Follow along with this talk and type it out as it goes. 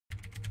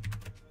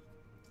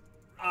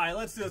Alright,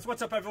 let's do this.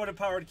 What's up, everyone?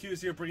 Empowered Q's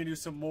here, bringing you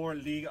some more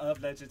League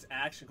of Legends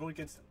action. Going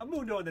against a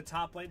Mundo in the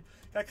top lane.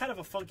 Got kind of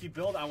a funky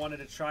build I wanted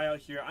to try out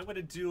here. I'm going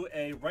to do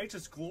a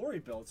Righteous Glory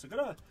build. So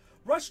going to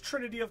rush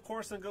Trinity, of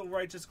course, and go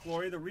Righteous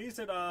Glory. The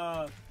reason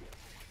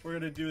we're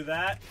going to do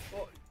that...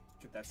 Oh,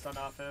 get that stun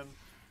off him.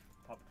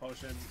 Pop a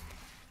potion.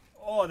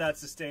 Oh,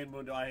 that's sustained,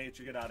 Mundo. I hate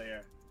you. Get out of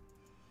here.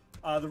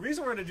 The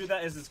reason we're going to do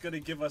that is it's going to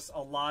give us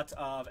a lot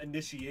of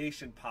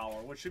initiation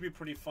power, which should be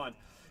pretty fun.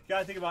 You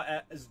gotta think about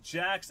as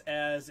Jax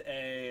as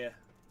a...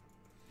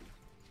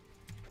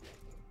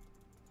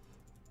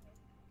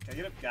 Can I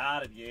get him?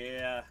 Got it,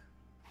 yeah.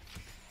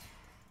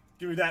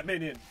 Give me that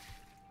minion.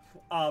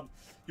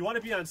 You want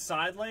to be on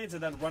side lanes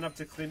and then run up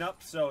to clean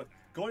up, so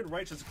going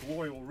Righteous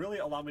Glory will really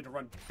allow me to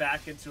run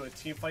back into a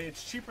team fight.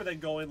 It's cheaper than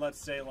going, let's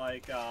say,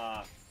 like,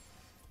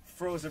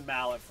 Frozen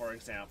Mallet, for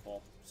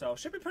example. So,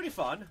 should be pretty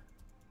fun.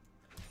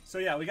 So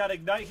yeah, we got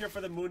Ignite here for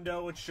the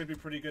Mundo, which should be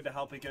pretty good to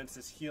help against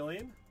this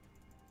healing.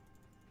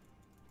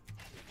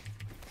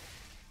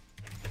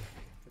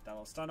 Get that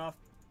little stun off,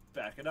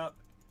 back it up,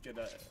 get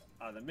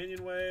out of the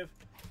minion wave.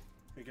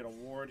 We get a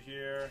ward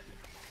here.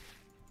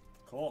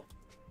 Cool.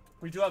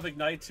 We do have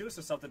Ignite too,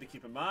 so something to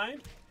keep in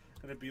mind.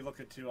 Gonna be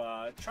looking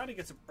to trying to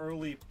get some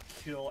early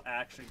kill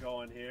action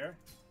going here.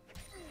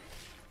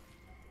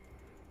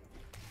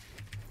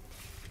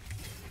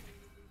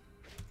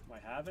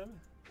 Might have him.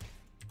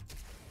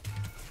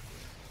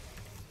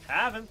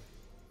 Have him.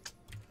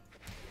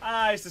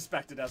 I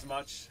suspected as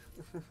much.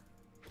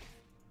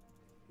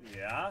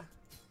 Yeah.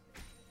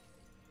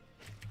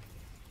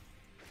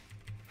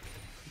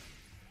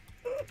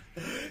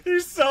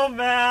 He's so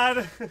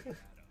mad.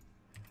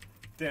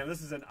 Damn,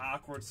 this is an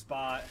awkward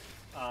spot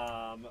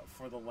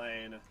for the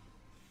lane.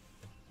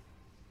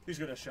 He's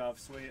gonna shove,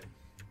 sweet.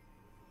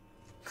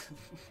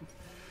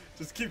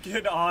 Just keep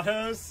getting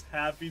autos.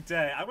 Happy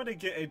day. I'm gonna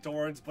get a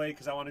Doran's Blade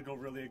because I want to go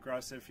really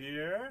aggressive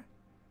here.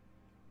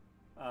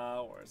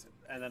 Where is it?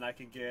 And then I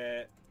can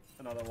get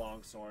another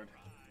longsword.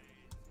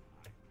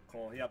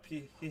 Cool. Yep,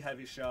 he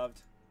heavy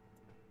shoved.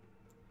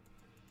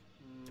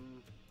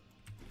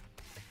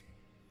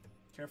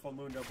 Careful,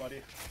 Mundo,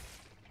 buddy.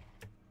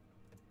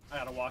 I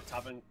gotta walk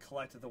top and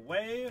collect the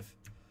wave.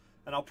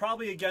 And I'll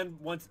probably, again,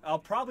 I'll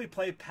probably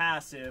play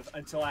passive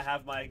until I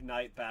have my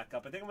Ignite back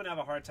up. I think I'm gonna have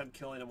a hard time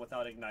killing him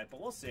without Ignite,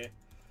 but we'll see.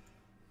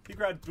 He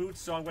grabbed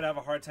boots, so I'm gonna have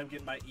a hard time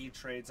getting my E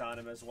trades on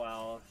him as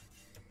well.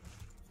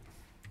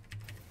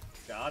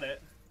 Got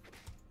it.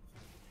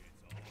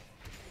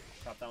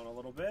 Drop down a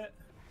little bit.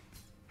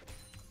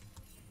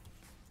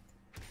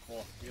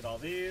 Cool. Get all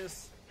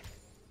these.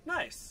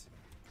 Nice.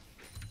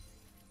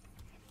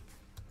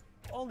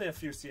 Only a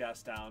few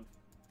CS down.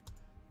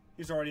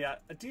 He's already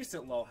at a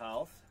decent low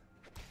health.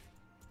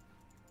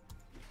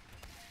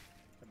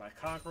 Get my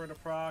Conqueror to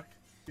proc.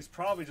 He's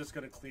probably just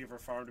going to Cleaver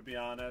farm, to be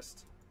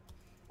honest.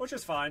 Which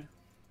is fine.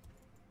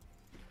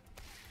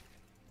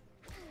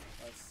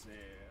 Let's see.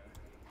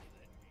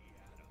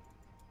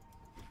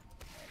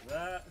 Like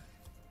that.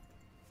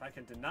 If I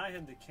can deny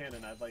him the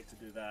cannon, I'd like to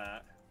do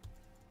that.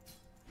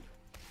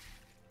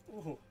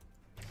 Ooh.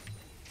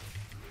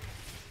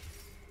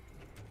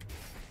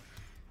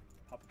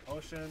 Pop a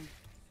potion.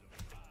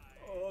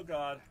 Oh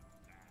god.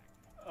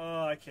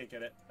 Oh, I can't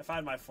get it. If I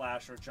had my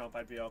flash or jump,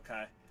 I'd be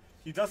okay.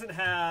 He doesn't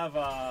have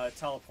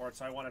teleport,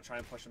 so I want to try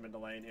and push him into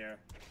lane here.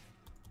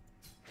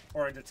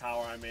 Or into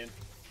tower, I mean.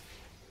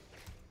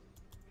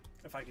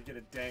 If I could get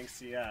a dang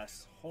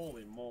CS.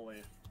 Holy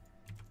moly.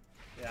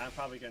 Yeah, I'm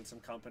probably getting some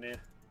company.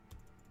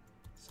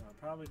 So I'm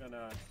probably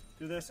gonna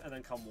do this and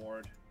then come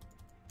ward.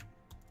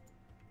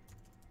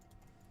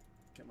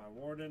 Get my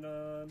warden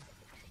on.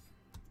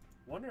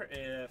 Wonder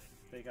if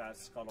they got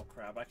Scuttle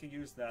Crab. I could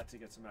use that to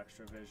get some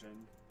extra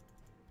vision.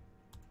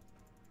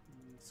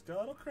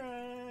 Scuttle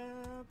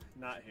Crab.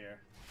 Not here.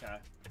 Okay.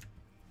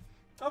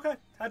 Okay.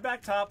 Head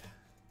back top.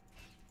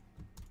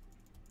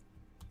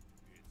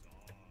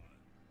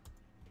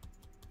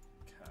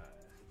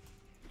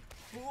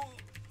 Okay.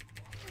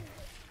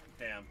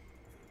 Damn.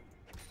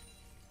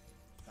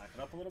 Back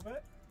it up a little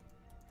bit.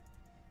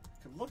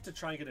 Could look to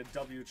try and get a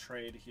W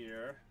trade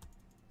here.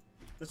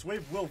 This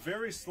wave will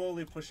very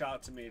slowly push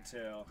out to me,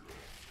 too.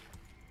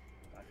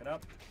 Back it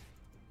up.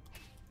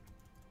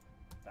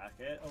 Back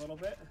it a little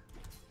bit.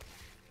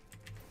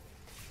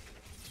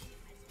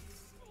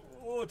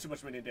 Oh, too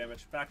much minion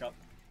damage. Back up.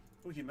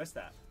 Ooh, he missed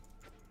that.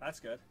 That's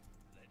good.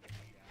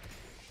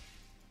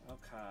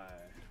 Okay.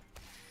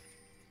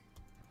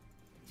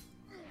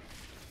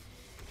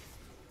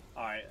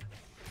 Alright.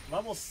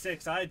 Level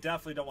 6, I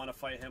definitely don't want to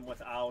fight him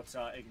without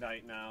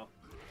Ignite now.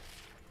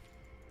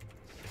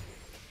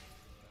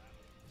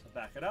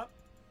 Back it up.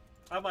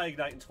 I might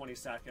Ignite in 20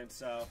 seconds,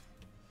 so...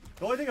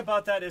 The only thing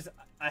about that is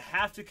I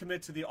have to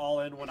commit to the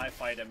all-in when I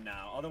fight him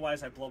now.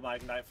 Otherwise, I blow my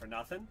Ignite for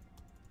nothing.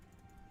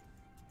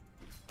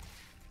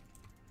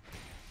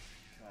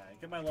 Okay,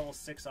 get my level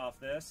 6 off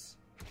this.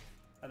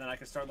 And then I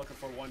can start looking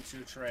for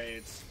 1-2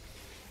 trades.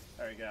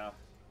 There we go.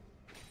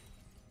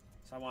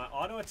 So I want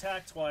auto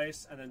attack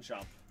twice and then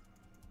jump.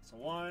 So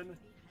 1,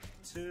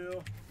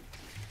 2.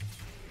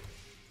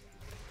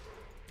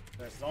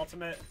 There's his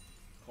ultimate.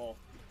 Cool.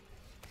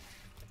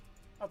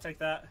 I'll take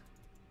that.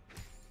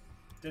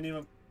 Didn't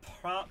even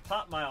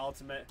pop my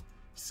ultimate.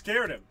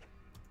 Scared him.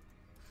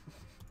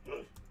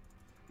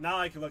 Now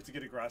I can look to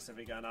get aggressive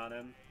again on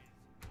him.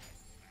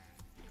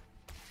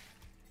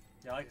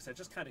 Yeah, like I said,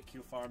 just kind of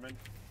Q farming.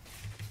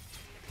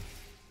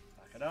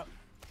 Back it up.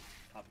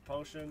 Pop a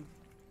potion.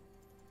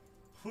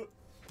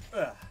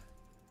 Ugh.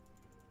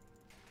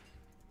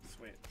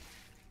 Sweet.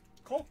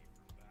 Cool.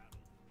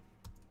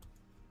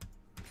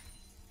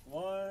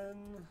 1,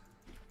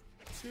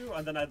 2,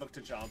 and then I'd look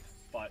to jump.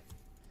 But,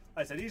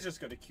 like I said, he's just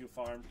going to Q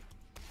farm.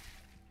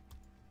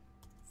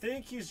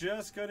 Think he's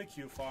just going to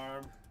Q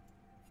farm.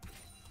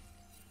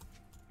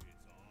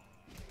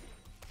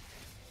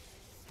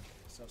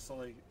 So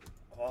slowly...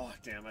 Oh,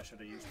 damn, I should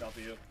have used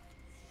W.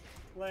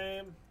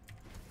 Lame.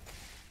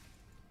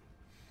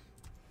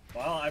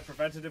 Well, I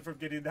prevented him from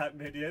getting that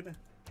minion.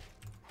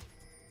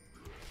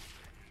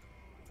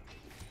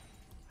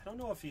 I don't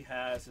know if he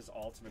has his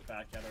ultimate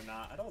back yet or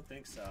not. I don't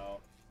think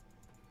so.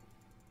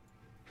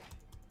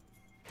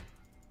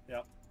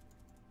 Yep.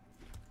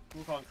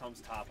 Wukong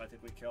comes top. I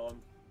think we kill him.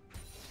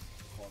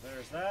 Well,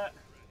 there's that.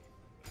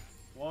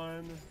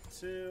 1,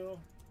 2.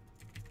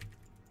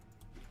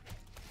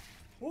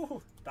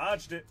 Woo!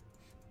 Dodged it.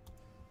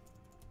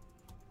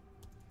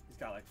 He's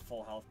got like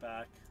full health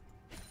back.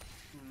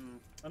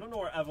 I don't know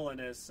where Evelyn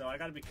is, so I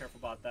gotta be careful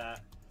about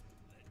that.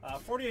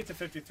 48 to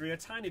 53, a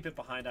tiny bit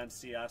behind on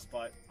CS,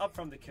 but up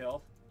from the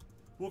kill.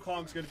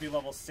 Wukong's gonna be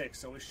level 6,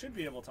 so we should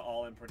be able to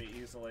all in pretty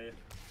easily.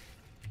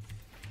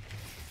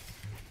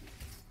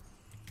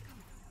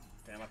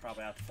 Damn, I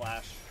probably have to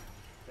flash.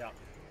 Yeah.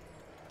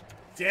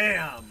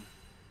 Damn!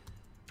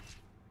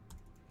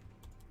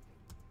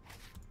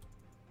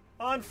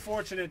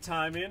 Unfortunate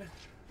timing.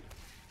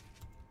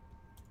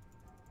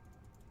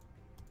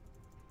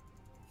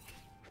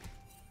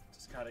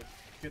 Just gotta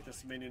get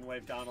this minion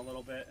wave down a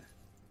little bit.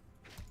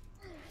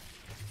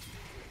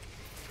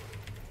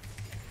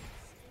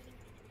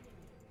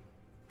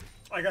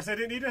 I guess I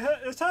didn't need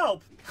his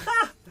help.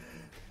 Ha!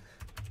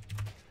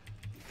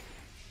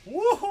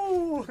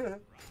 Woohoo!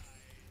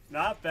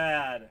 Not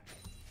bad.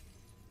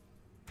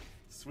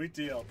 Sweet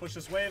deal. Push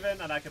this wave in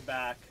and I can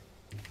back.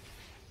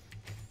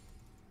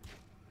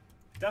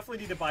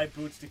 Definitely need to buy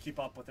boots to keep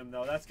up with him,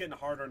 though. That's getting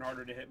harder and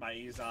harder to hit my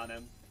E's on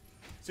him.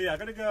 So, yeah, I'm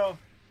going to go...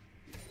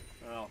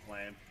 Oh,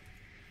 lame.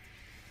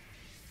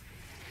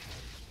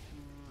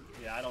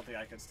 Yeah, I don't think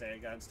I can stay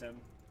against him.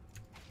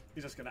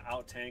 He's just going to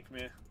out-tank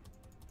me.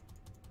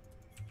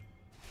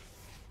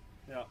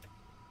 Yeah.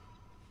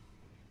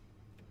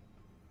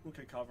 Who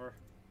can cover?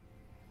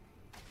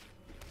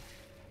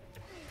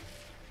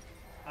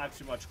 I have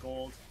too much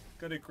gold.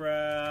 Gonna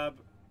grab...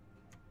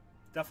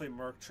 Definitely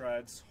Merc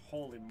Treads.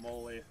 Holy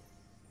moly.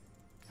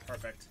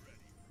 Perfect.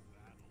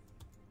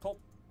 Cool.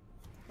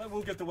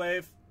 We'll get the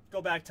wave.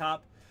 Go back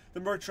top. The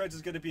Merc Treads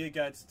is going to be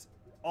against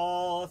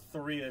all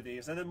 3 of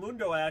these. And then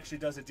Mundo actually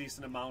does a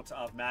decent amount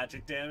of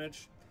magic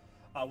damage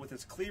with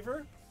his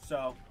cleaver.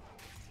 So,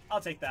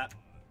 I'll take that.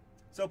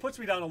 So it puts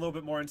me down a little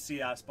bit more in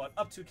CS, but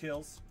up 2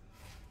 kills.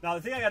 Now,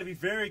 the thing I got to be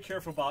very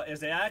careful about is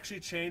they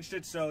actually changed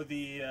it so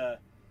the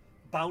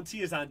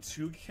bounty is on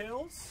 2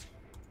 kills.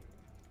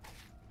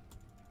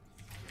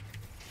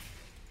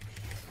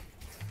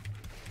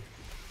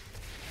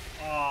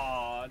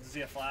 Oh, does he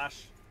have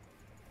flash?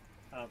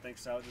 I don't think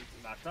so.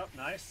 Knocked up.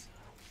 Nice.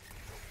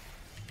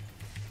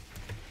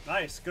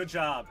 Nice. Good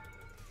job.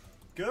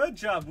 Good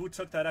job. Wu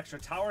took that extra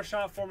tower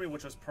shot for me,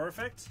 which was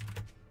perfect.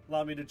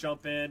 Allowed me to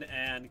jump in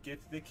and get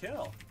the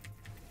kill.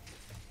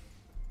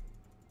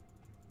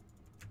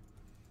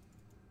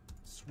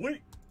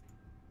 Sweet.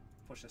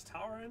 Push this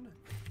tower in.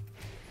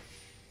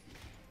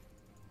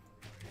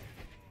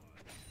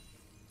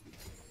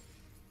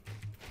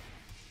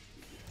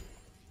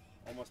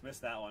 Almost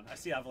missed that one. I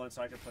see Evelyn,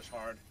 so I can push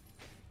hard.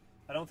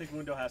 I don't think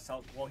Mundo has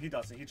help. Well, he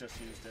doesn't. He just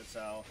used it,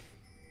 so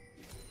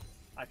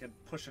I can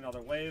push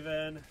another wave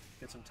in,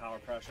 get some tower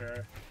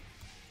pressure.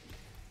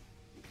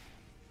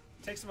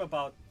 Takes him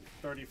about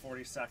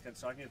 30-40 seconds,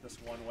 so I can get this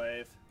one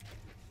wave.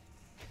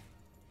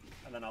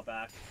 And then I'll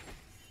back.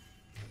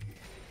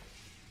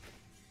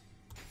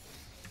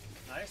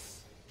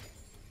 Nice.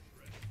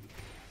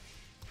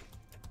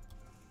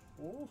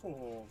 Ooh.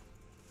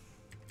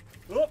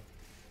 Oh.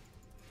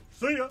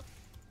 See ya.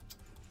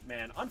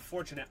 Man,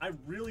 unfortunate. I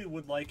really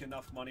would like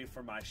enough money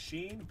for my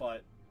Sheen,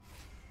 but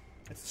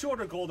it's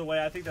 200 gold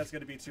away. I think that's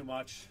going to be too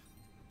much.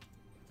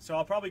 So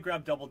I'll probably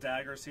grab double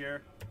daggers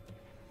here.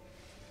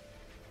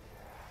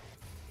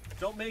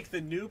 Don't make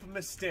the noob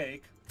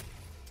mistake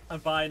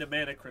of buying a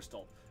mana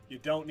crystal. You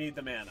don't need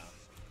the mana.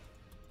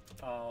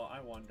 Oh,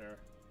 I wonder.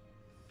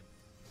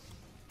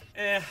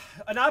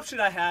 An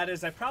option I had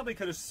is I probably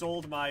could have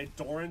sold my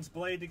Doran's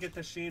Blade to get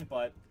the Sheen,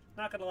 but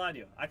not going to lie to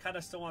you. I kind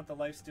of still want the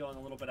lifesteal and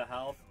a little bit of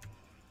health.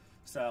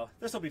 So,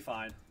 this will be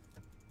fine.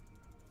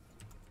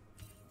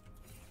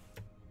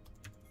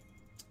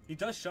 He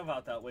does shove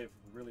out that wave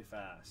really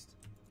fast.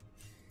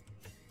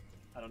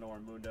 I don't know where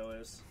Mundo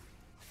is.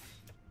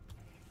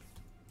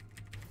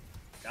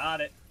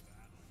 Got it.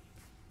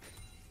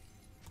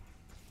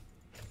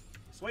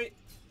 Sweet.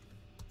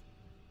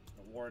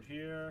 The ward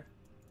here.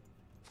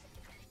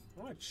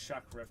 I want to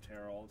chuck Rift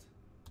Herald.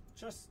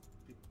 Just...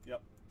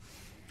 Yep.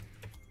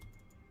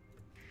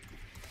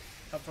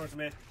 Come towards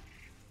me.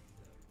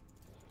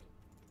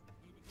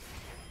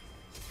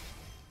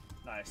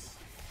 Nice.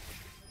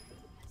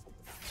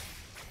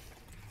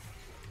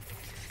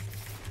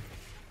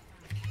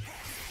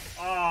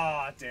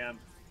 Ah, oh, damn.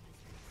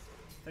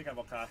 I think I'm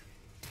okay.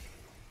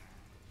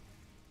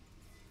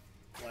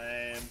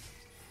 Lame.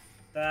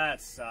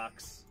 That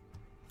sucks.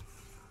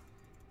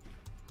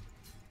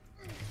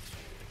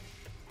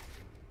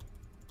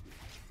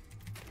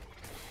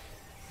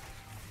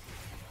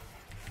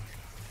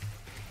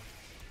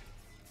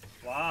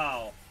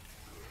 Wow.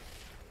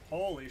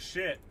 Holy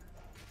shit.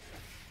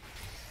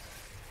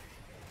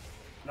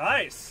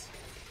 Nice.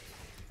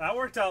 That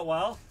worked out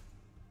well.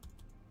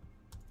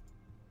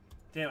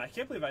 Damn, I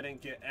can't believe I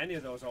didn't get any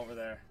of those over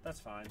there. That's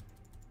fine.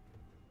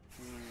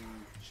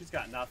 She's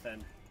got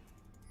nothing.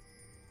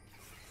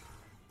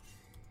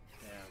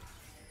 Damn.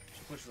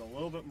 She pushes a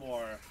little bit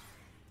more.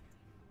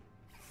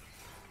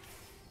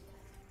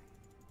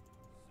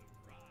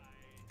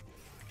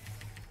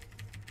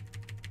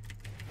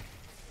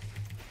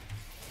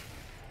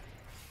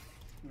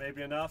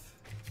 Maybe enough?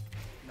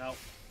 No.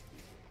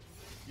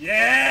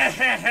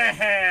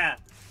 Yeah!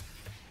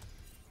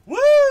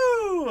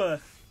 Woo!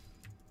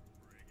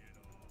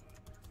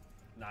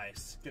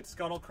 Nice. Get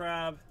Scuttle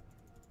Crab.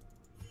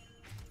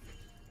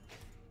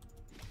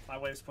 My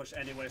waves push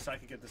anyway, so I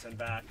can get this in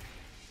back.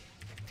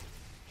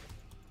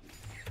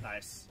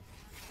 Nice.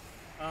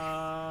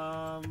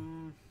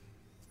 Damn.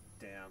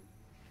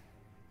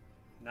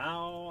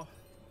 Now,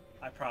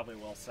 I probably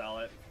will sell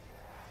it.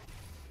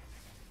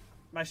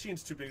 My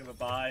Sheen's too big of a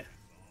buy.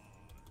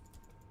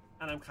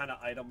 And I'm kind of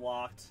item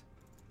locked.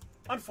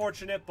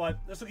 Unfortunate,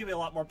 but this will give me a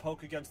lot more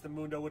poke against the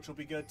Mundo, which will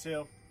be good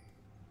too.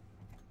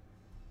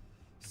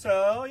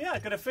 So, yeah,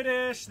 gonna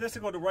finish this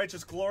and go to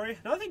Righteous Glory.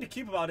 Another thing to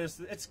keep about is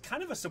it's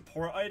kind of a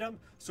support item,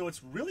 so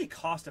it's really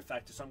cost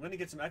effective. So I'm gonna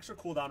get some extra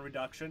cooldown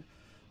reduction,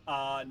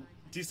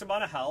 decent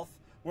amount of health,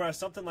 whereas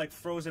something like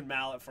Frozen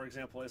Mallet, for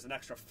example, is an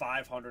extra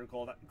 500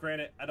 gold.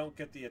 Granted, I don't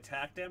get the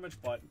attack damage,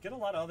 but get a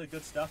lot of other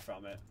good stuff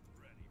from it.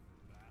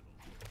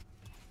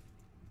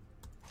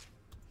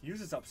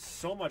 Uses up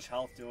so much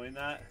health doing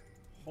that.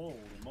 Holy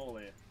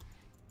moly.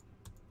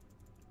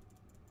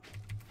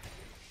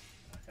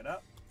 Back it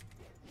up.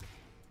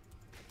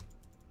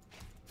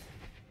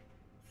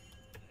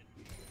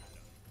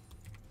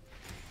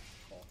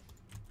 Cool.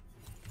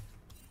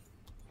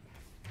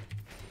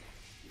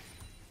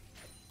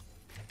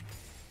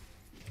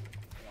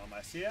 Put on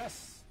my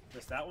CS.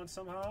 Missed that one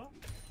somehow.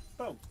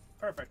 Boom.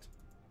 Perfect.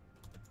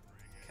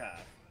 Okay.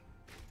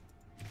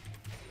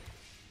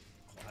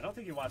 I don't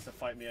think he wants to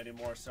fight me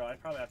anymore, so I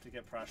probably have to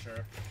get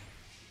pressure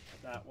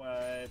that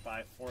way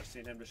by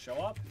forcing him to show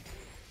up.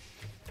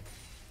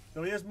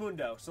 Though he is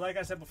Mundo, so like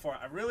I said before,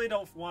 I really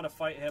don't want to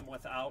fight him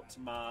without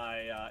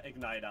my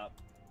Ignite up.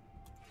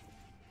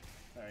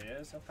 There he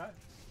is, okay.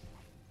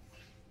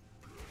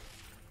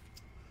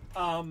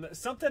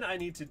 Something I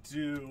need to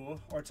do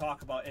or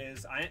talk about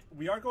is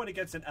we are going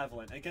against an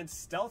Evelyn.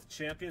 Against stealth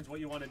champions, what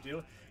you want to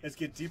do is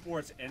get deep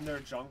wards in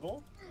their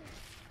jungle.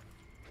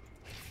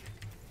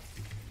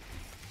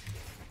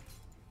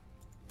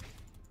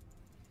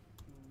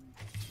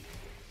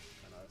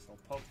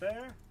 Poke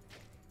there.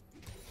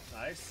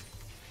 Nice.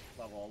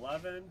 Level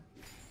 11.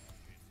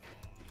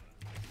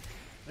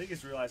 I think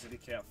he's realized that he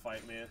can't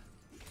fight me.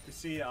 You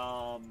see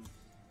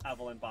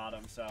Evelyn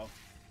bottom, so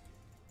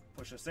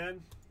push us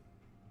in.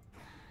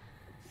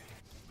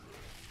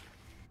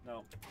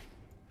 No.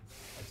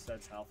 That's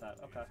Zed's health at.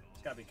 Okay.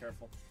 Just gotta be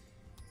careful.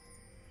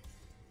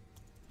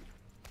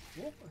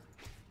 Whoop.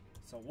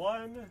 So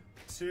 1,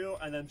 2,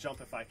 and then jump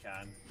if I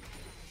can.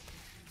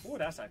 Ooh,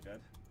 that's not good.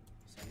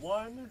 So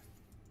 1,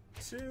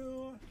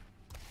 2,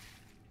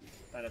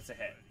 then it's a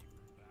hit.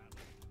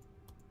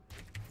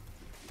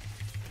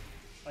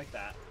 Like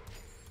that.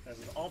 There's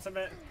his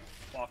ultimate.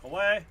 Walk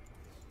away.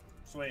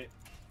 Sweet.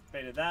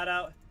 Baited that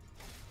out.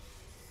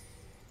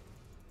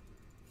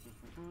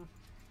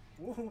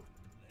 Woohoo.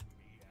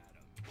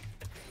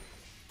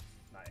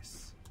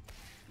 Nice.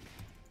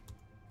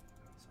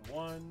 So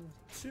 1,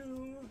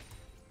 2.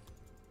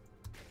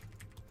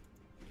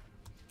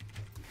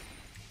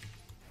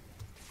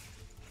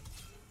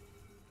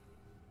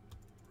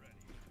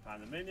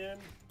 Find the minion.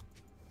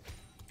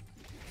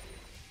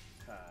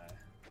 Okay.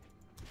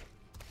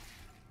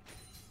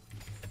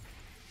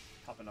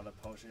 Pop another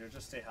potion here.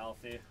 Just stay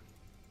healthy.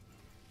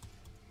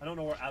 I don't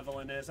know where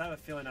Evelyn is. I have a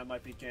feeling I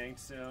might be ganked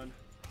soon.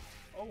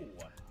 Oh,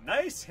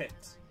 nice hit.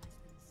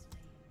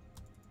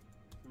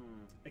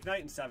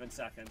 Ignite in 7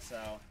 seconds,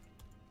 so.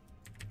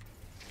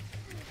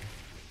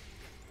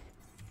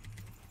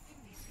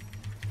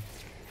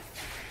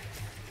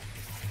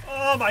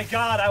 Oh my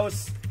god, I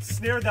was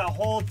snared that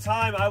whole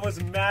time. I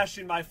was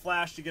mashing my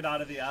flash to get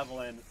out of the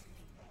Evelyn.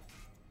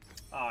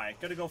 Alright,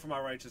 gonna go for my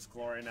Righteous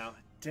Glory now.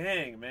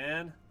 Dang,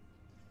 man.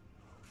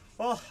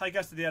 Well, I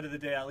guess at the end of the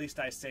day, at least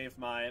I saved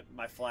my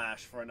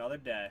flash for another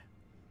day.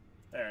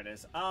 There it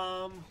is.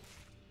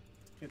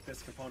 Get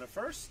this component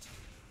first.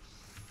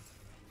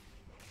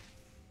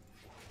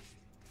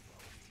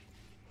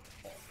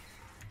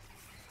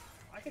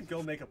 I could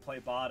go make a play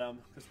bottom,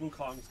 because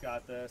Wukong's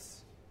got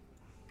this.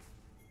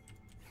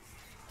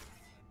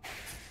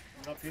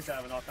 Nope, he's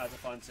having all kinds of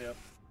fun too.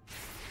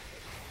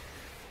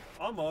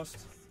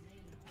 Almost.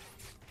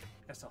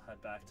 Guess I'll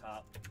head back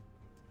top.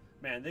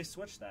 Man, they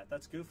switched that.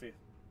 That's goofy.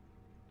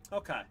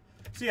 Okay.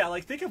 So yeah,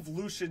 like, think of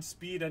Lucian's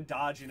speed and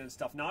dodging and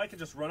stuff. Now I can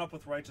just run up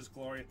with Righteous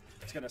Glory.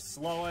 It's gonna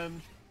slow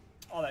him.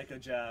 All that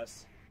good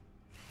jazz.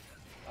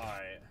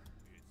 Alright.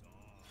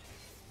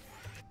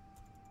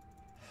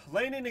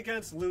 Laning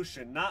against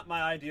Lucian. Not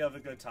my idea of a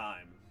good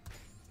time.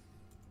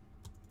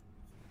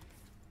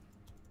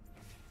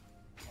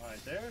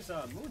 Alright, there's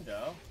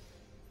Mundo.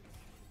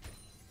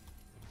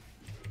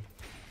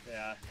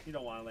 Yeah, you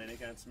don't want to lane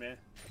against me.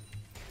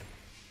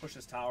 Push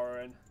his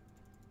tower in.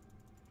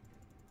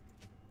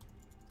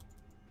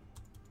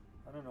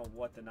 I don't know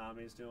what the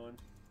Nami's doing.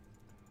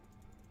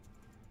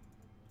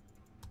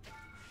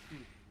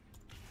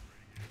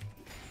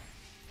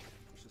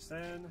 Push this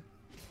in.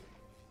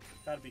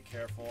 Gotta be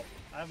careful.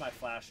 I have my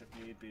flash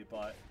if need be,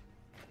 but...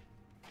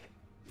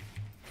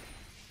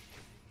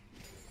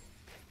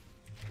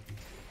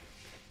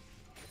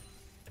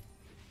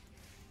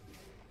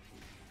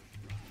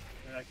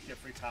 maybe I can get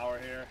free tower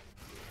here.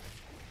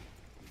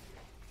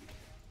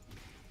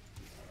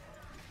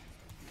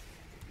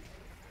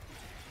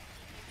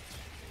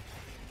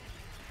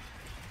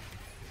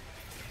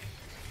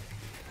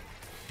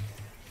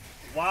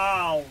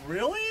 Wow,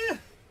 really?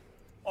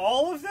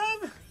 All of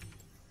them?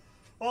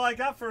 Well, I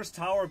got first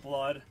tower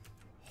blood.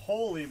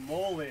 Holy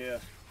moly.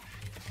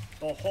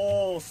 The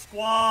whole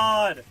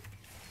squad.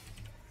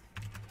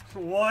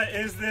 What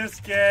is this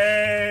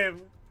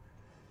game?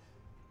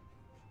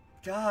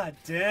 God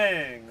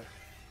dang.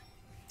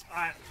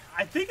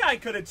 I think I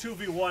could have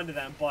 2v1'd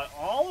them, but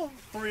all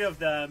three of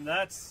them,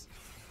 that's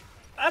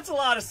a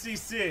lot of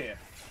CC.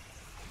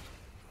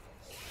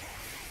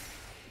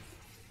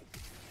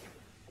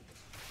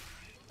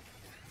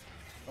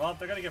 Well,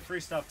 they're gonna get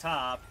free stuff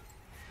top.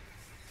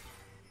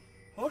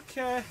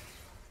 Okay.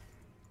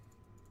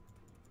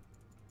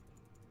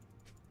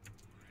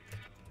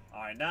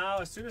 Alright, now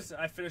as soon as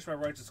I finish my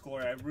Righteous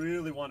Glory, I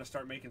really want to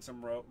start making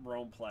some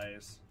roam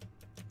plays.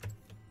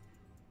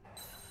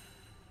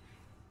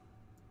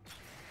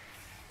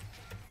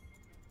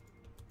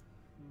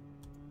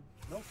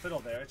 No fiddle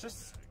there.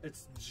 It's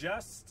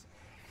just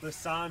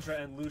Lissandra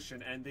and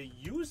Lucian, and they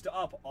used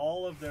up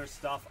all of their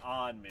stuff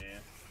on me.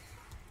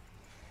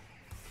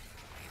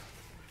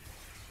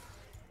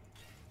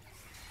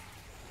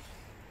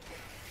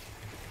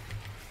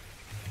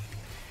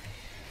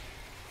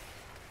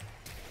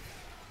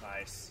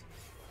 Nice.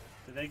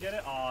 Did they get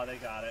it? Oh, they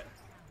got it.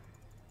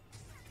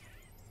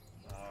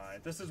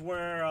 Alright, this is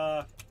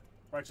where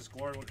Righteous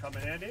Glory would come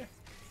in handy.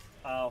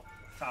 Oh,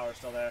 tower's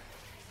still there.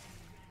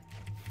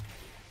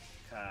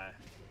 Okay.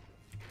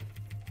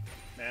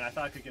 Man, I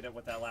thought I could get it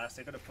with that last.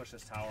 They could have pushed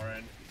this tower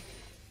in.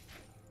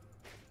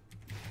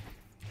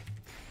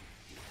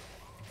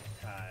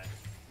 Okay.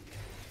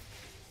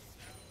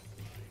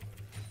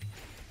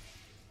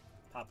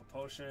 Pop a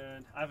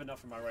potion. I have enough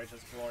for my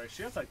Righteous Glory.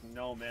 She has like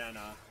no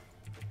mana.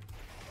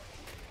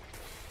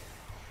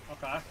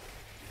 Okay.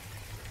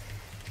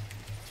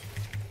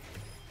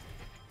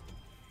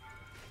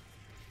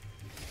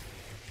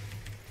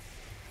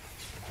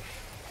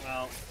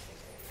 Well.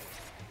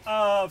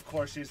 Of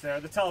course she's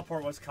there. The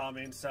teleport was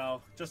coming,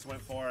 so just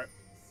went for it.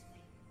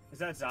 Is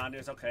that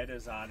Zanya's? Okay, it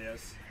is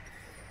Zanya's.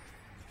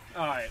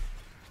 Alright.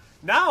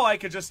 Now I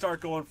could just start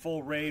going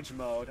full rage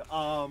mode.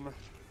 I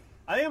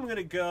am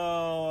gonna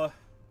go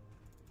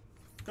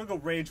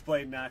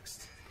Rageblade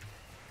next.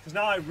 Because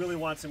now I really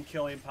want some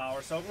killing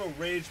power. So I'm gonna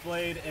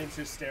Rageblade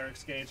into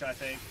STERAKS Gauge, I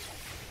think.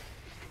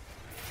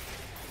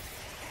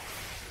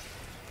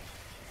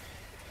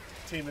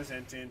 Team is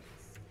inting.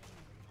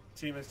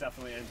 Team is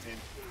definitely inting.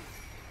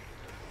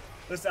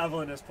 This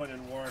Evelyn is putting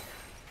in work.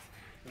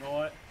 You know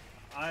what?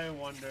 I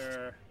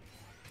wonder...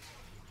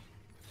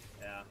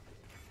 yeah.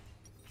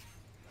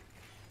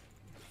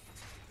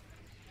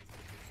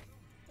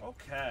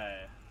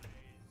 Okay.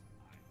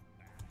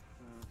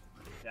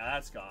 Yeah,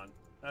 that's gone.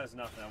 There's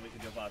nothing we can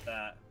do about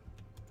that.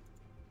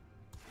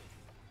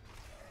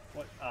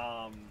 What,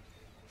 I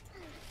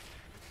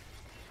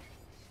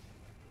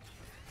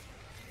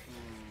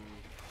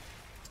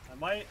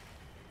might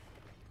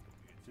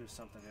do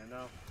something here,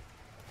 no?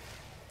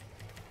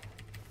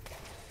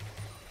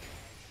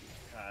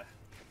 Okay.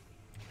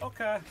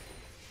 Okay.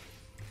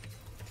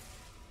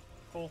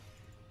 Cool.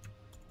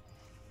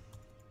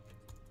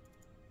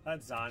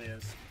 That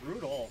Zanya's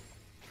brutal.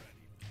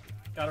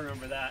 Gotta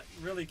remember that.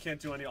 Really can't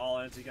do any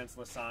all-ins against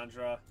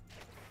Lissandra.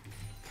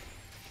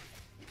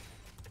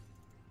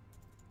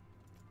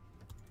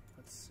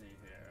 Let's see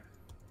here.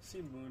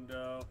 See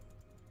Mundo.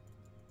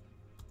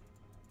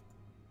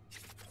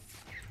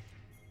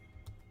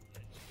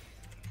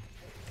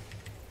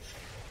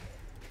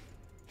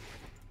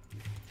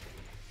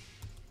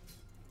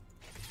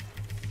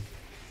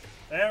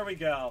 There we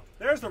go.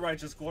 There's the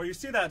Righteous Glory. You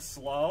see that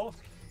slow?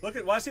 Look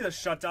at, well, I see the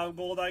shutdown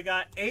gold I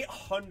got.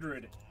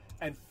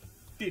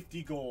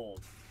 850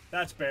 gold.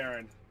 That's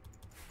Baron.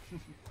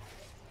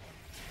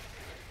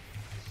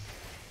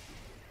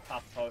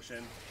 Pop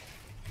potion.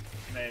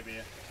 Maybe.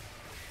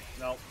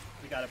 Nope.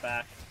 We got it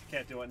back.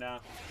 Can't do it now.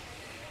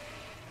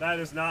 That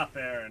is not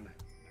Baron.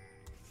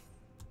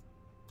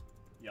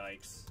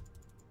 Yikes.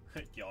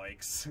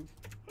 Yikes.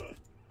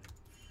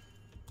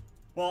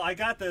 Well, I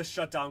got the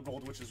shutdown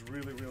gold, which is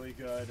really, really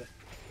good.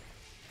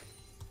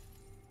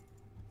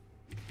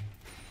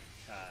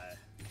 Okay.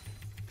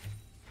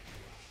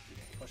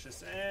 Push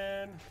this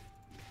in.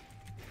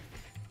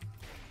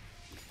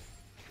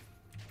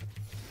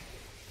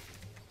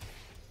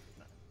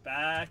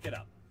 Back it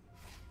up.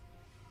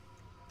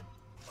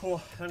 Cool.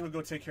 I'm gonna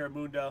go take care of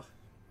Mundo.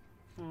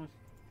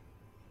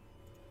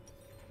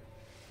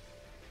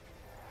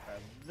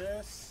 Grab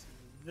this,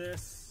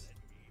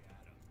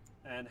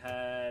 and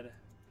head.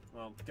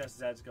 Well, guess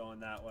Zed's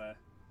going that way.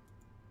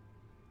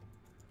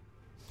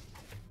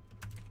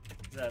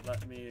 Zed,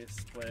 let me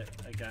split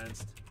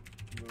against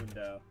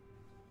Mundo.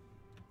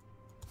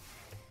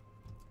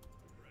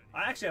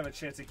 I actually have a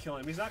chance of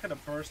killing him. He's not going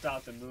to burst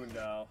out the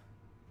Mundo.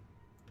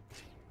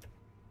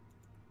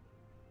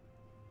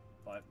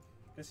 But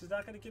I guess he's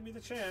not going to give me the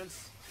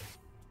chance.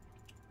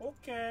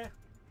 Okay.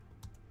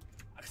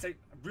 I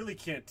really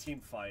can't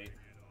team fight.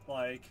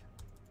 Like...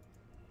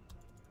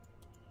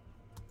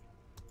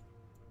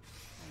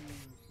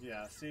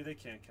 yeah, see, they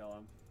can't kill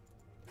him.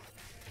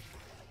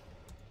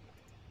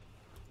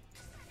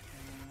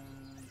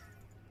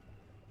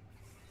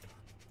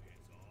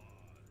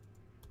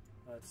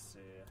 Let's see.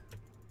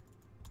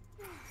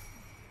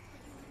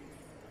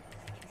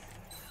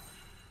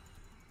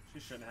 She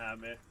shouldn't have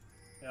me.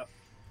 Yep.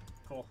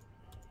 Cool.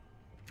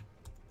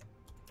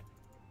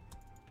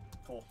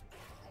 Cool.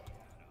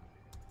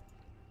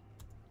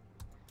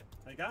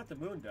 I got the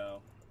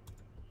Mundo.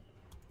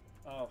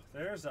 Oh,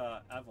 there's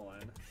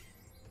Evelyn.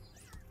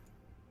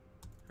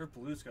 Her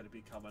blue's going to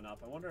be coming up.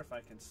 I wonder if I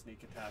can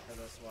sneak attack her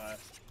this way.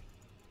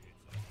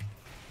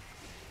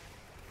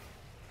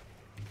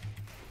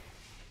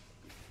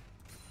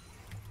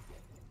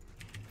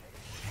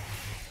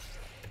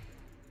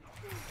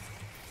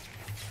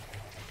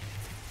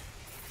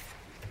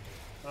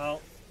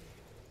 Well,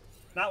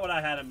 not what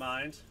I had in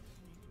mind.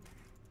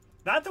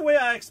 Not the way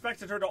I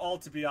expected her to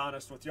ult, to be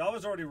honest with you. I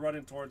was already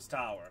running towards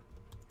tower.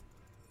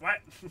 What?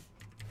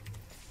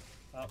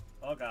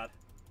 Oh god.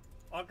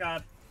 Oh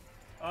god.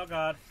 Oh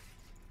god.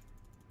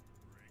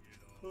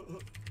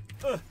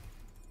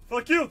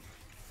 Fuck you!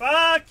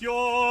 Fuck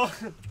you!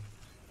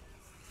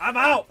 I'm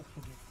out!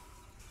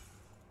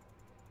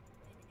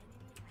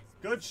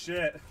 Good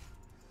shit.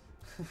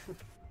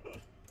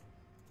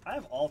 I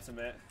have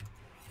ultimate.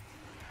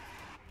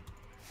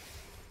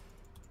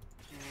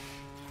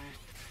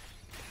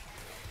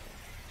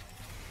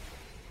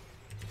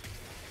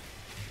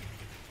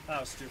 That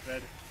was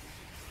stupid.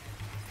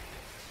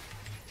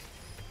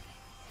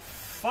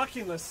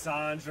 Fucking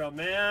Lissandra,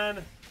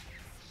 man.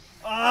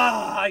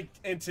 Ah, I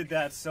entered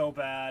that so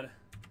bad.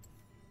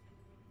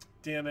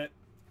 Damn it.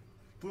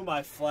 Blew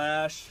my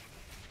flash.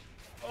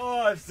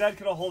 Oh, if Zed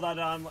could have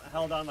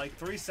held on like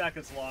 3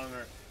 seconds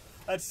longer.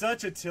 That's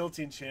such a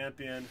tilting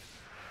champion.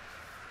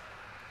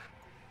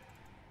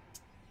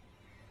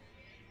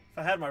 If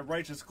I had my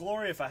Righteous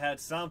Glory, if I had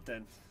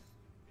something.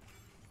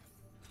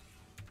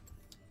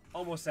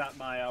 Almost at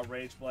my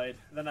Rageblade.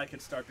 Then I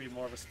could start being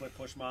more of a split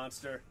push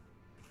monster.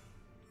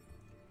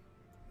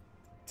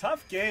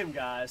 Tough game,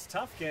 guys.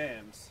 Tough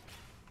games.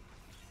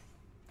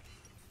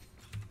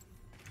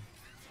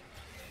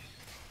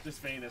 This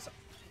Vayne is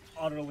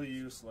utterly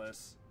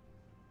useless.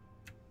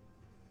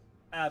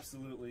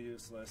 Absolutely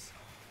useless.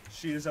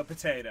 She is a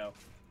potato.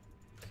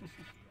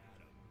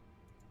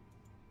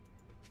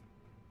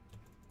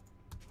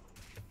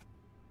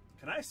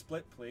 Can I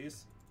split,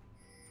 please?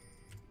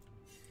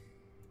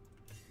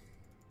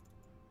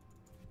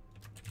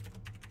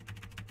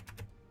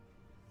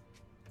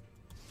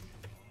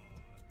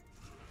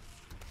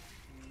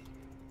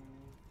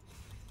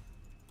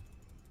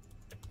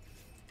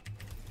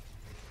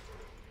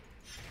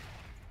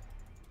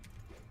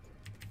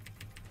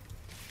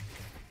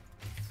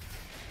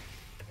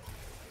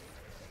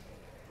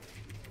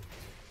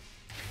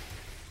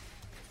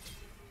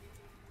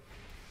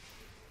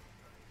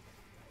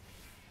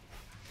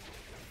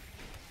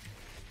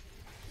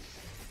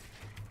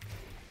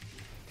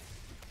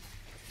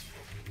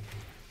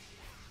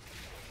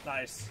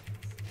 Nice.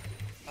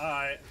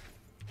 Alright.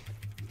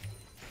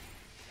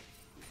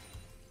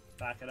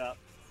 Back it up.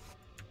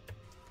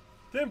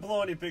 Didn't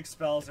blow any big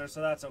spells there,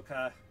 so that's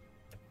okay.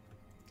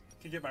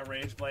 Can get my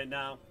Rageblade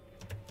now.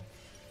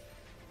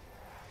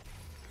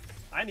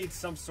 I need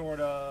some sort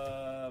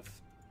of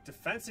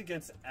defense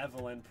against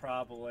Evelyn,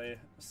 probably.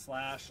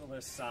 Slash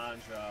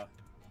Lissandra.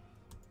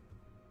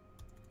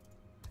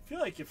 I feel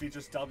like if he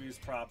just W's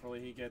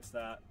properly, he gets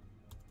that.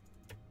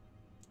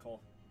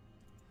 Cool.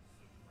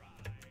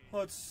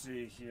 Let's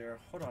see here.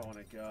 Where do I want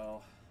to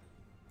go?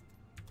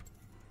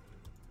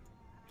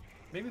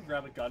 Maybe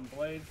grab a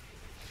gunblade.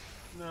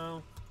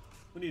 No.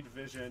 We need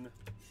vision.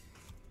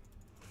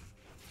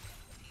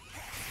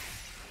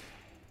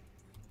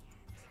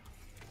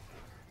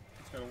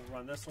 Let's go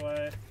run this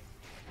way.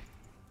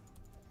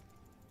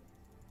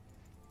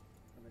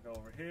 I'm gonna go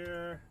over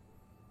here.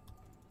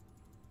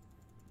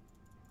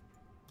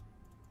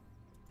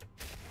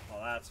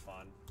 Oh, that's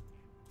fun.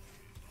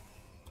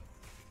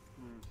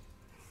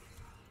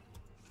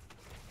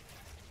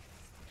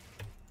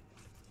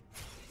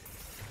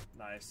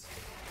 Nice.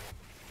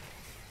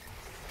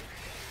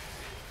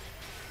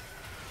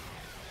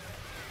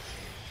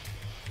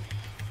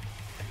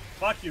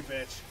 Fuck you,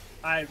 bitch.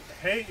 I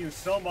hate you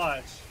so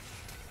much.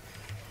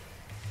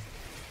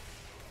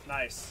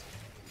 Nice.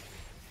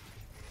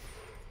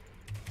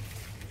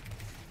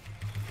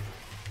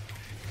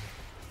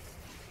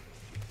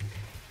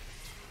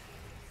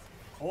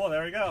 Cool,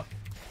 there we go.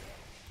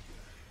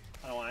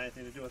 I don't want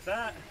anything to do with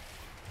that.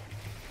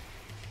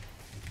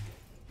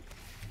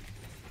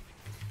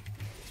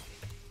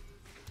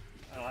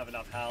 I don't have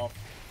enough health.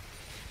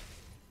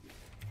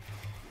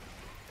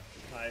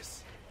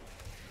 Nice.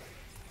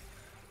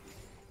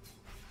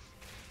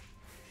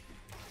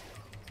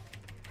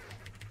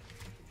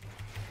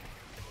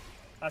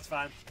 That's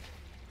fine.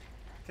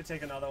 Could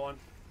take another one.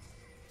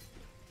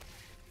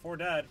 4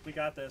 dead. We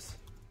got this.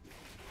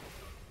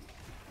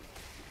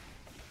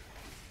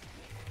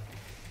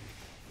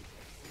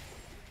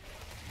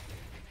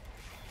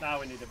 Now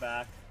we need it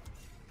back.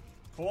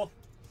 Cool.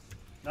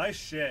 Nice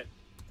shit.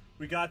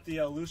 We got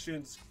the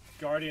Lucian's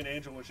Guardian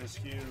Angel, which is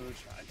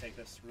huge. I take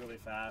this really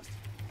fast.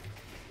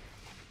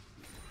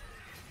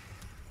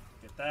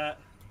 Get that.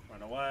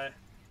 Run away.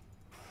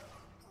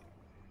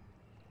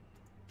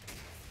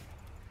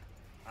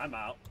 I'm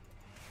out.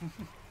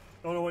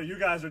 Don't know what you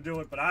guys are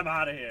doing, but I'm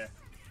out of here.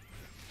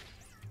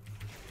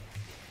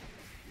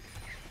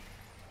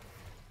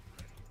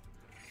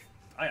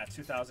 I got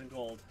 2,000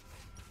 gold.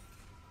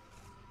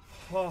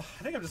 Oh,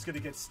 I think I'm just going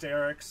to get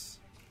STERAKS.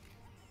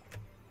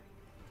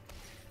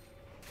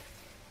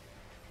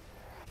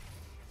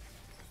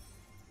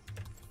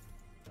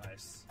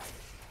 Nice.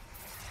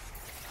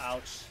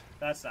 Ouch.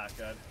 That's not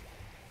good.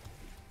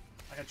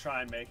 I could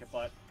try and make it,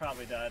 but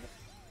probably dead.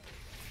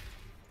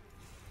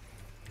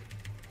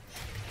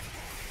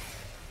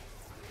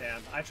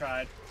 Damn, I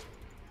tried.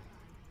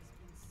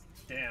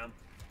 Damn.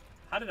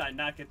 How did I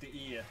not get the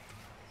E?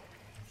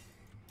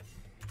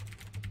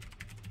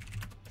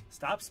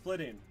 Stop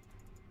splitting.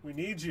 We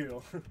need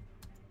you. If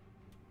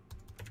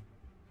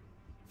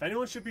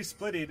anyone should be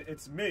splitting,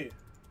 it's me.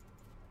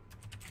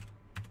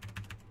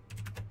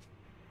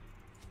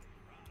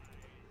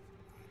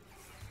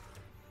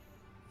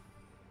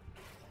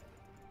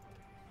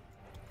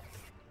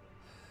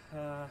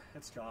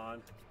 It's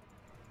gone.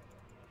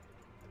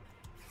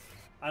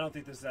 I don't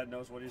think this Zed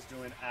knows what he's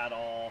doing at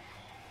all.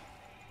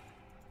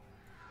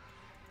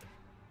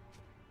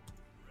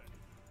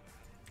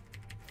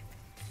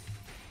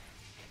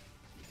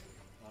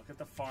 I'll get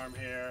the farm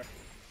here.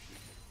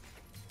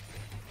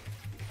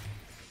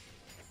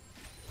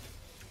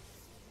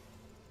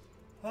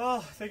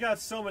 Oh, they got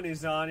so many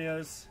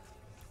Zanyas.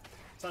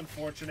 It's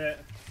unfortunate.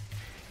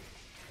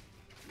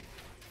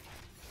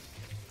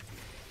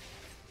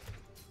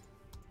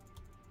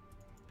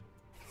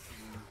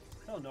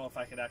 I don't know if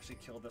I could actually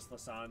kill this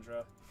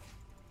Lysandra.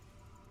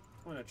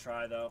 I'm gonna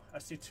try though. I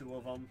see 2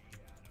 of them.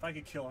 If I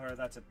could kill her,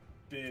 that's a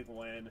big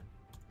win.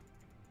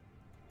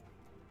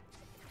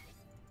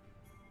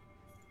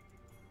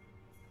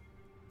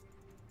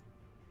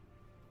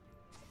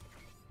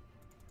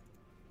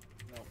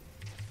 Nope.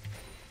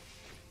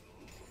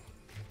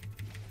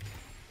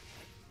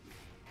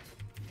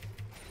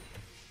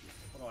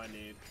 What do I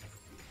need?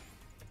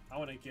 I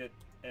want to get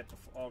it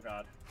before. Oh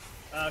god.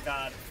 Oh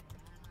god.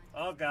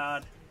 Oh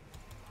god.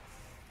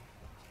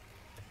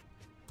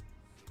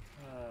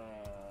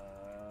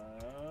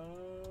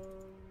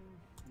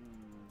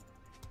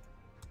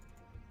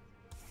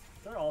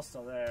 They're all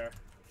still there.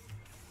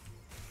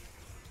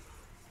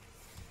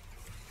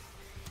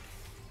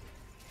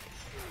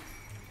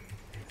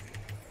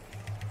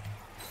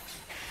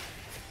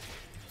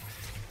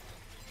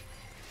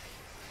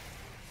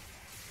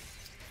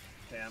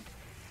 Damn.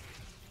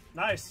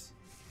 Nice.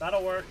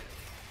 That'll work.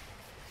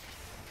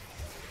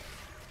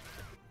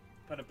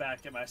 Gonna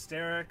back get my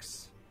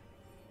STERAKS.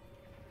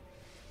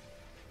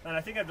 And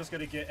I think I'm just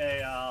gonna get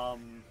a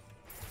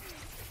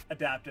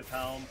adaptive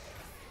helm.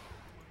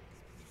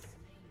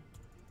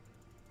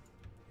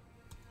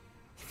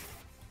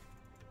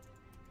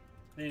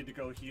 I need to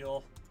go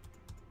heal.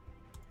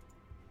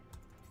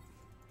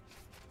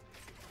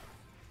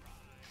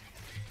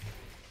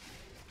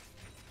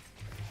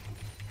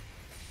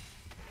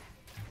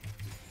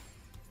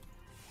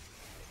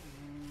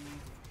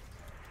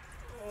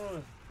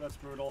 Oh, that's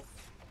brutal.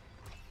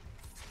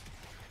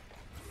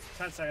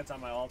 10 seconds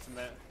on my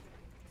ultimate.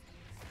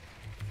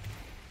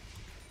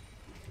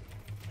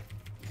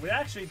 We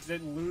actually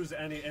didn't lose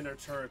any inner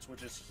turrets,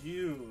 which is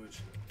huge.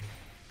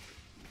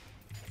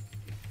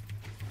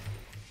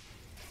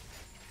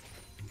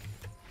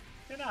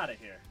 Get out of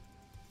here.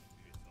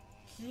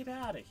 Get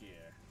out of here.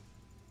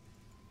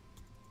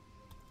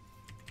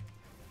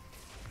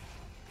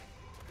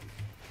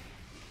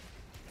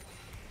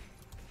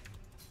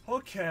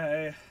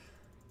 Okay.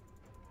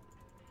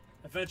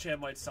 Eventually I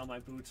might sell my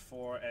boots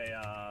for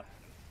a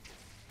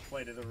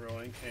Blade of the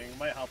Ruin King.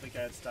 Might help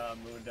against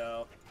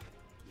Mundo.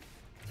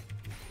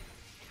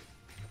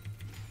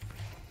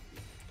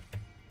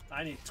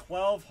 I need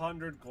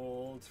 1,200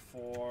 gold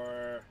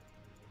for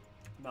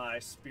my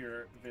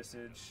Spirit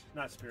Visage.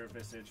 Not Spirit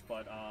Visage,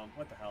 but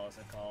what the hell is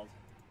it called?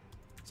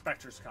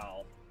 Spectre's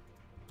Cowl.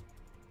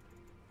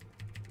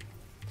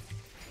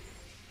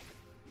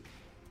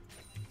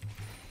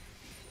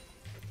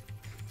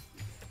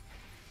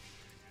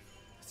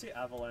 I see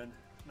Evelyn,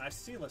 and I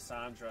see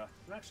Lysandra.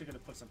 I'm actually going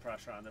to put some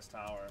pressure on this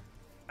tower.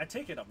 I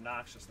take it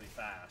obnoxiously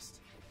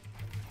fast.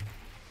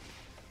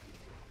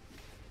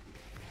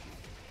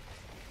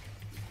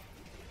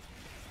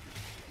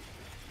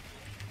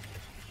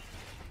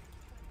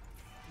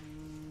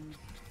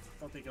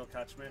 Don't think he'll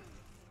catch me.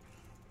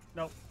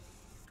 Nope.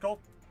 Cool.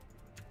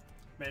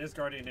 Man, his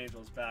Guardian Angel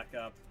is back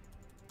up.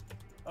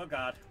 Oh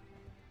god.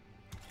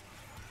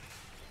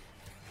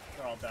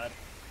 They're all dead.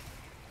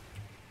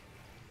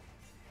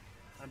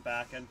 I'm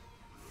backing.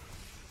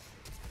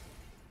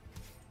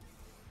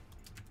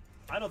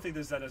 I don't think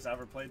this Zed has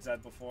ever played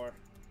Zed before.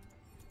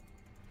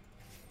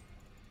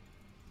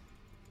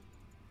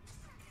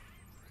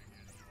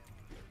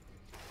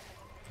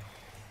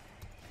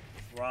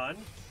 Run.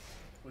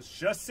 Was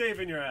just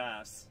saving your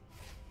ass.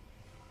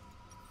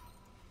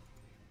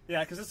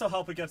 Yeah, because this will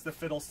help against the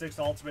Fiddlesticks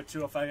ultimate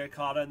too if I get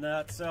caught in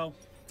that, so...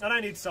 And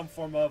I need some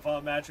form of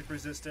magic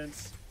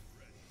resistance.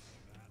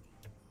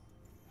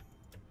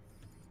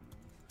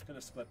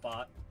 Gonna split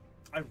bot.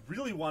 I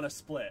really want to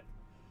split.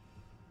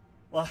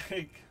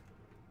 Like...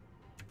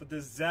 But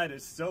this Zed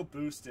is so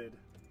boosted.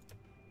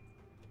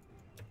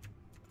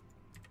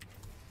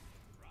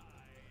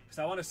 Because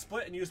I want to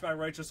split and use my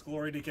Righteous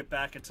Glory to get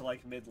back into,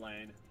 like, mid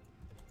lane.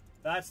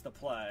 That's the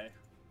play.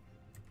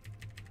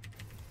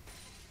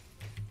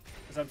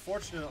 Because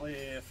unfortunately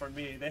for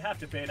me, they have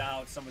to bait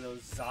out some of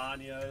those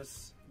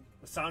Zanyas.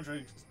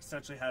 Lysandra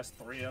essentially has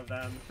 3 of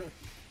them.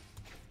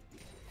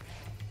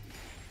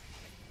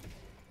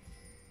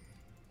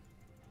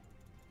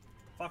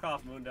 Fuck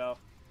off, Mundo.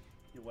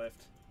 You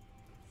whiffed.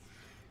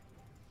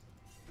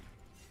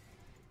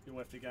 You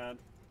whiffed again.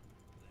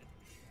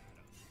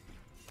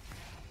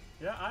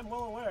 Yeah, I'm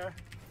well aware.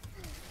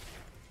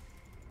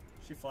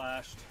 She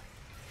flashed.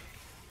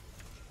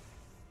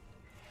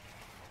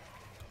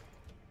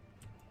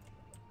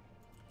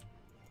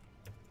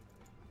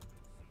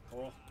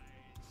 Cool.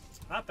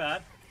 Not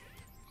bad.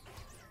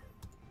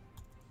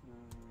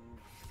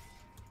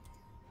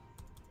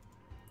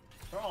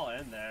 They're all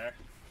in there.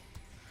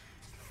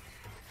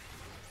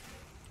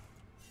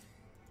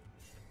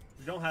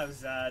 We don't have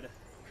Zed.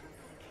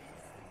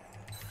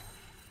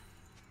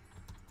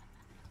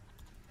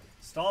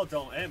 Stall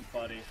don't imp,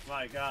 buddy.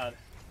 My god.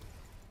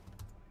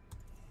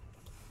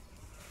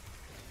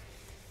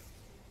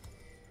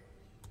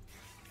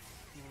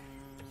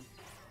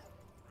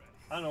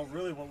 I don't know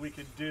really what we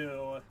could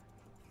do.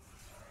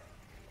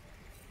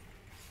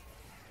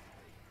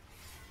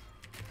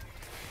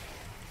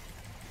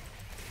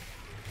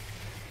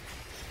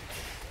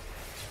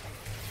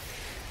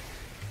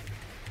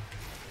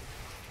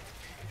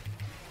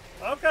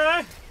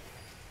 Okay.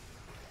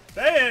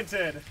 They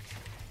hinted.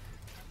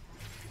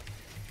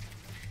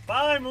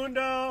 Bye,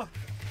 Mundo.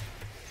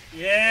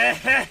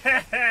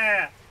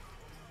 Yeah.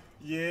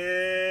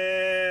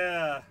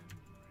 Yeah.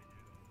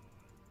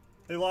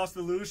 They lost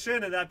the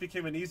Lucian, and that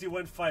became an easy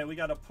win fight. We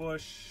gotta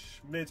push.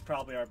 Mid's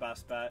probably our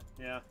best bet.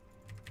 Yeah.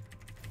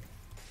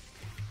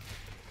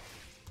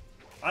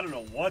 I don't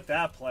know what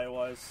that play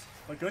was,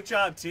 but good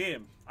job,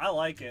 team. I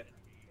like it.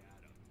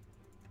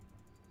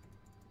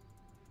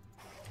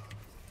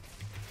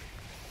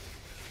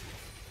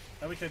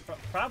 Then we could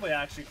probably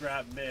actually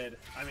grab mid.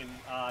 I mean,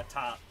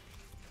 top.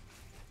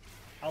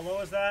 How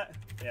low is that?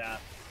 Yeah.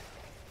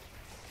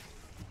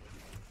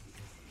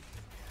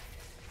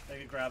 They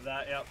can grab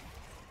that, yep.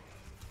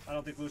 I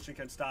don't think Lucian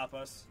can stop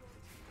us.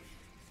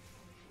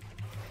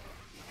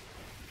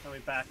 Then we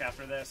back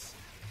after this.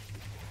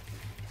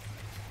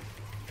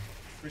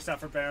 Reset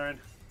for Baron.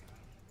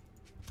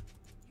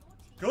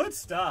 Good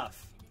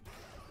stuff.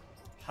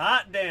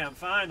 Hot damn,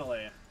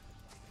 finally.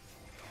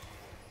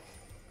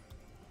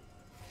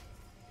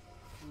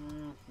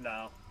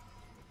 No.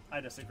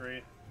 I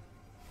disagree.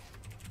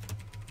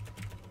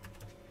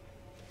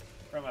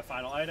 Grab my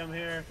final item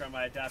here. Grab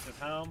my adaptive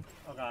helm.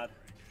 Oh god.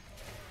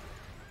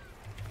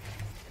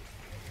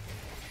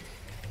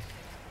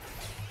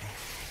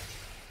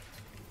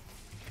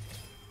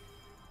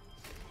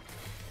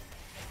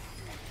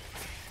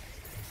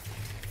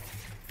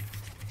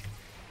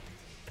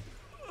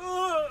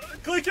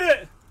 Click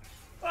it!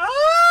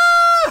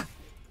 Ah!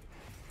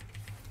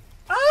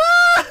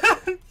 Ah!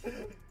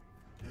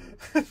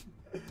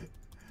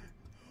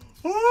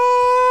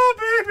 Oh,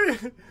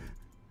 baby!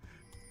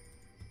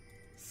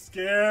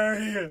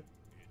 Scary.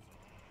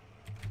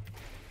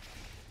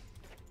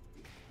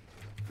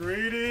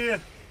 Greedy.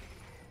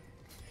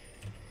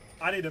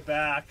 I need it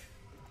back.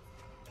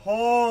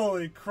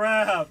 Holy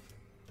crap.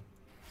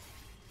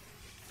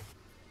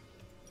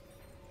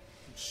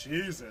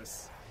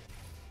 Jesus.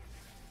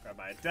 Grab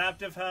my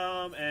adaptive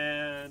helm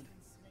and...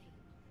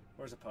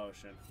 Where's a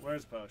potion?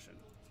 Where's a potion?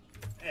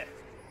 Eh.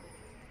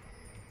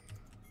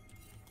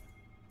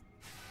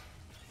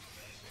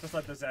 Just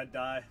let the Zed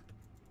die.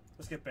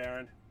 Let's get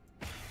Baron.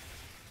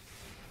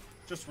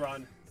 Just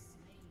run.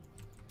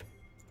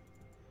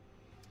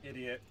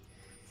 Idiot.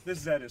 This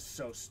Zed is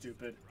so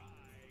stupid.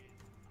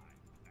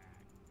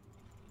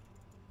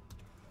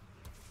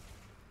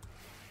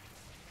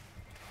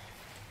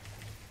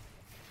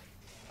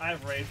 I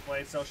have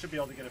Rageblade, so I should be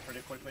able to get it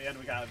pretty quickly. And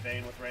we got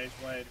Vayne with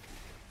Rageblade.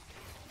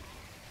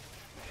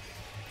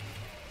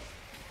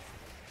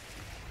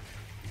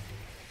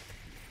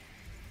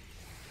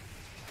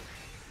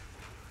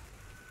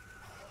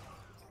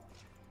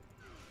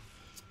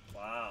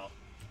 Wow.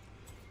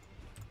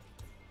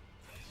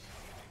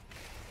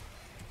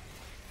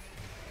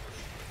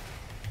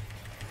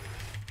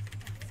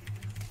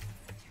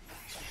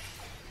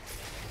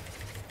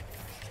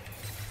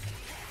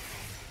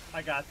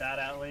 I got that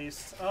at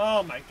least.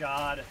 Oh my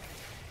god.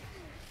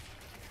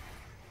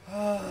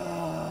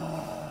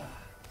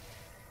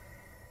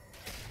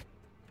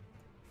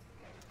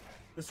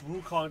 This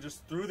Wukong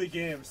just threw the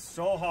game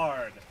so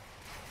hard.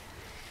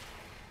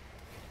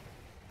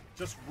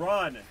 Just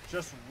run.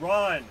 Just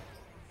run.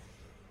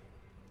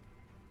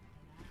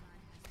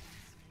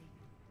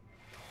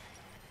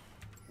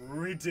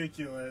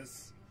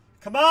 Ridiculous.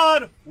 Come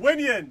on,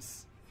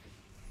 Winions!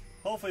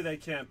 Hopefully they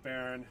can't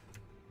Baron.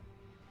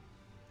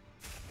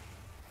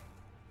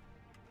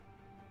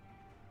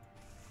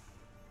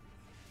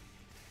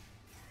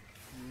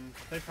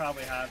 They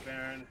probably have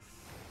Baron.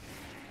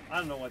 I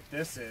don't know what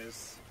this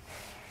is.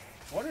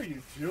 What are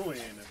you doing?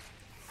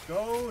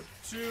 Go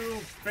to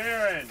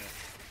Baron.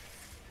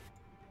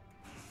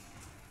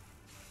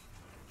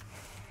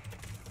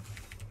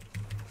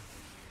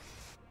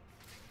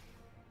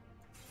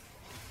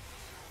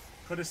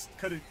 Could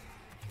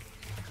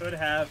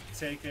have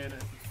taken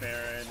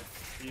Baron,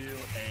 you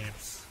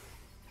apes.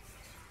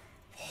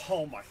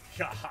 Oh my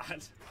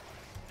god.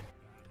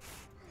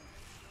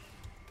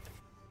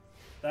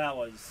 That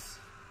was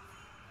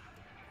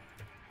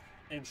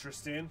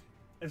interesting.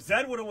 If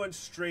Zed would have went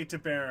straight to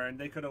Baron,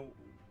 they could have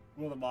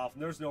ruled him off,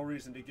 and there's no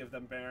reason to give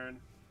them Baron.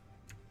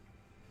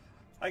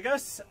 I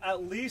guess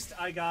at least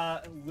I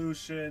got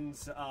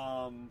Lucian's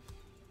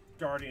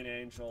Guardian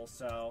Angel,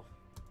 so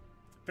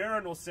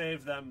Baron will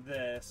save them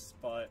this,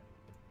 but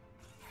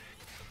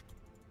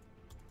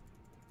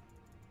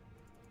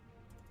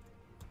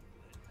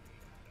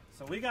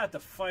so we got the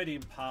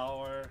fighting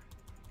power.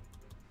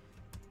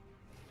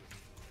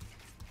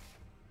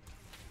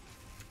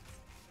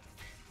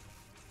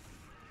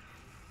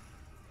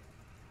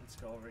 Let's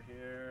go over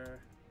here.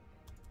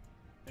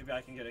 Maybe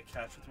I can get a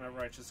catch with my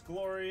Righteous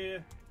Glory.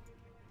 I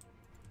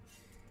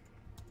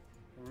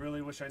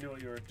really wish I knew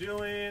what you were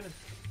doing.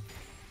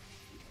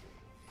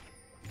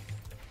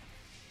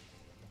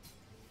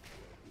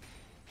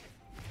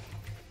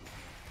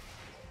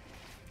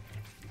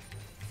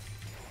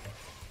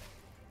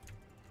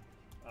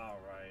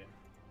 Alright.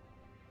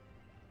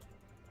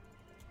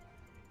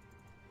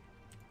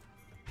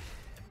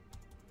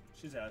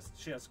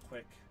 She has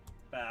quick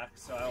back,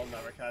 so I'll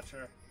never catch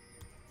her.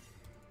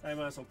 I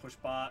might as well push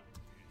bot.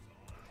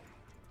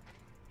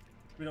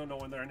 We don't know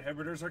when their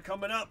inhibitors are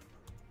coming up.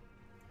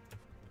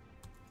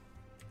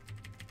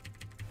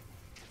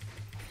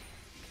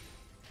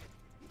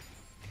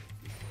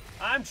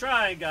 I'm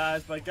trying,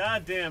 guys, but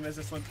goddamn is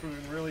this one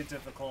proving really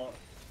difficult.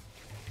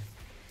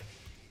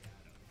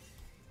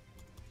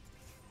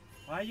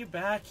 Why are you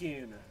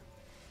backing?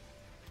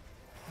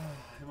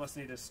 I must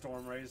need a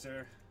Storm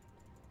Razor.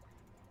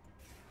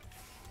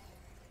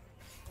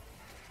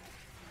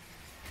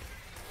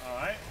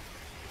 Alright.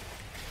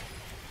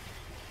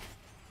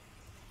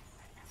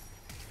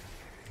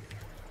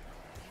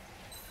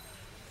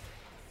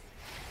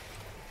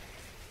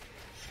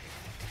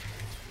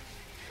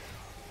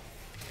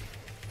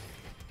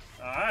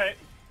 Alright.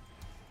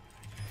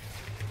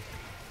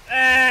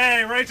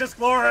 Hey, Righteous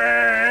Glory!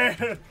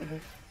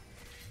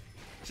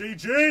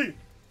 GG!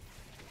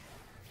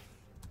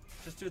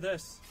 Just do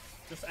this.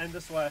 Just end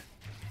this way.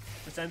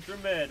 Just end through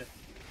mid.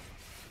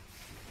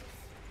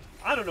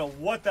 I don't know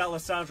what that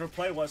Lissandra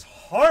play was.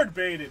 Hard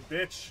baited,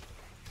 bitch.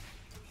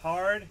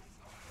 Hard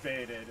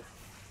baited.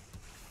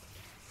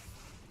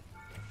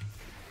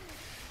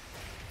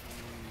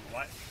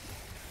 What?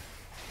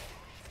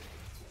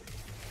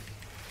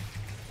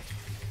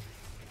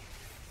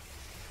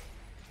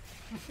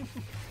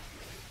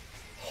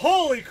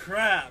 Holy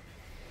crap!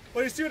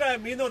 Well, you see what I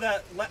mean, though?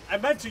 That I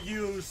meant to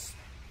use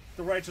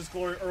the Righteous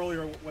Glory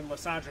earlier when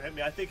Lissandra hit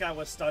me. I think I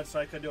was stunned, so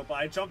I couldn't do it. But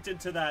I jumped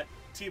into that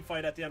team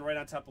fight at the end right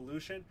on top of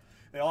Lucian.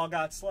 They all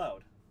got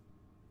slowed.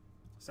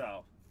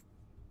 So,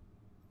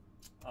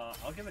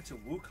 I'll give it to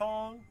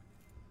Wukong.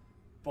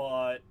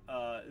 But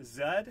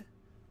Zed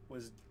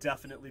was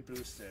definitely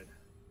boosted.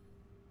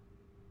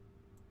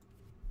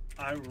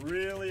 I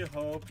really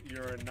hope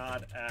you're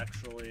not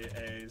actually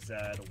a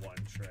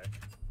Z1 trick.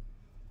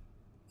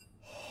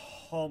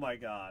 Oh my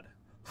god.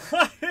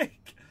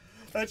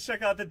 Let's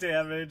check out the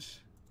damage.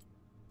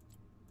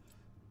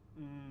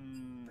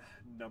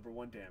 Number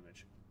 1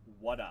 damage.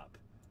 What up?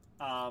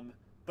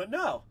 But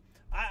no.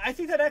 I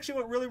think that actually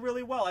went really,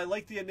 really well. I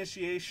like the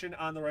initiation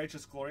on the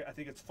Righteous Glory. I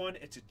think it's fun.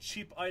 It's a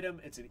cheap item.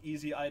 It's an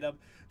easy item.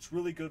 It's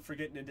really good for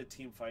getting into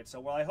team fights. So,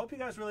 well, I hope you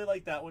guys really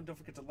like that one. Don't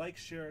forget to like,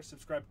 share,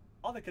 subscribe,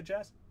 all that good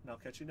jazz. And I'll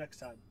catch you next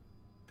time.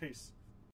 Peace.